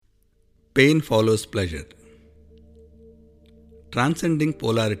Pain follows pleasure. Transcending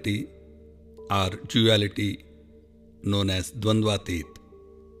polarity or duality, known as Dvandvatit,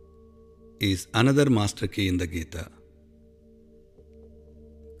 is another master key in the Gita.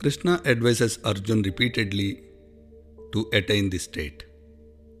 Krishna advises Arjun repeatedly to attain this state.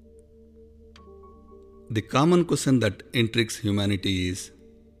 The common question that intrigues humanity is,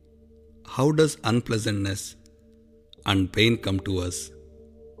 how does unpleasantness and pain come to us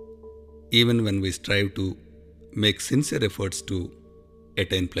even when we strive to make sincere efforts to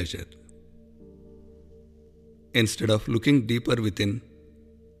attain pleasure? Instead of looking deeper within,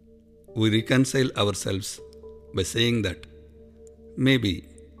 we reconcile ourselves by saying that maybe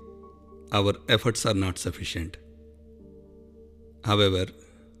our efforts are not sufficient. However,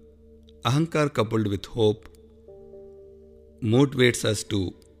 Ahankar coupled with hope motivates us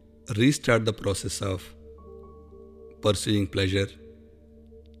to restart the process of pursuing pleasure,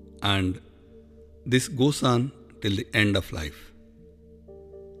 and this goes on till the end of life.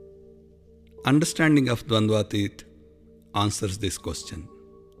 Understanding of Dvandvatit answers this question.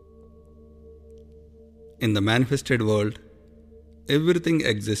 In the manifested world, everything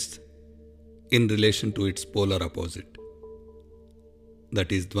exists in relation to its polar opposite,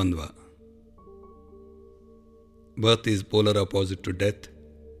 that is Dvandva. Birth is polar opposite to death,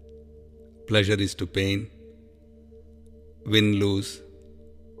 pleasure is to pain, win-lose,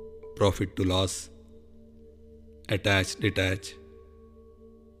 profit to loss, attach-detach,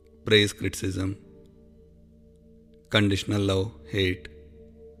 praise-criticism, conditional love-hate,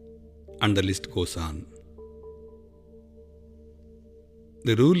 and the list goes on.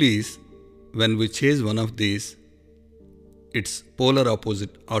 The rule is, when we chase one of these, its polar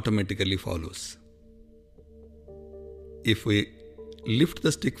opposite automatically follows. If we lift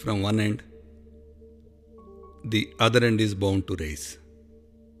the stick from one end, the other end is bound to raise.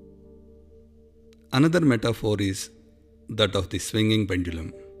 Another metaphor is that of the swinging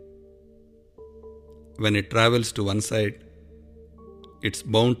pendulum. When it travels to one side, it's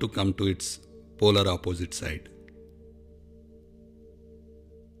bound to come to its polar opposite side.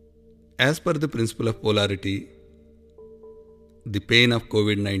 As per the principle of polarity, the pain of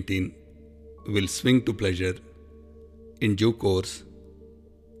COVID-19 will swing to pleasure in due course,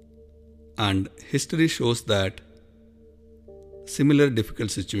 and history shows that similar difficult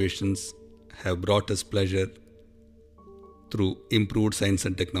situations have brought us pleasure through improved science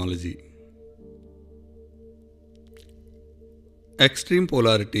and technology. Extreme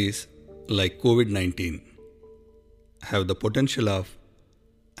polarities like COVID-19 have the potential of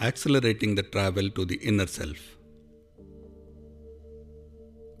accelerating the travel to the inner self.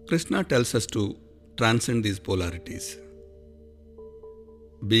 Krishna tells us to transcend these polarities.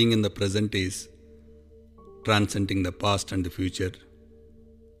 Being in the present is transcending the past and the future.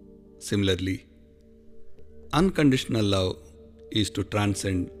 Similarly, unconditional love is to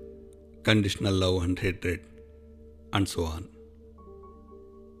transcend conditional love and hatred, and so on.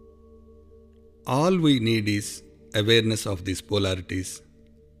 All we need is awareness of these polarities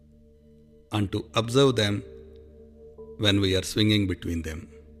and to observe them when we are swinging between them.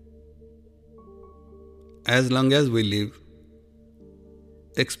 As long as we live,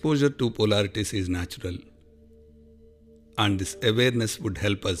 exposure to polarities is natural, and this awareness would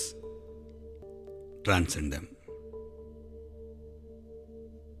help us transcend them.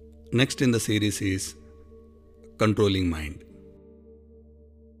 Next in the series is controlling mind.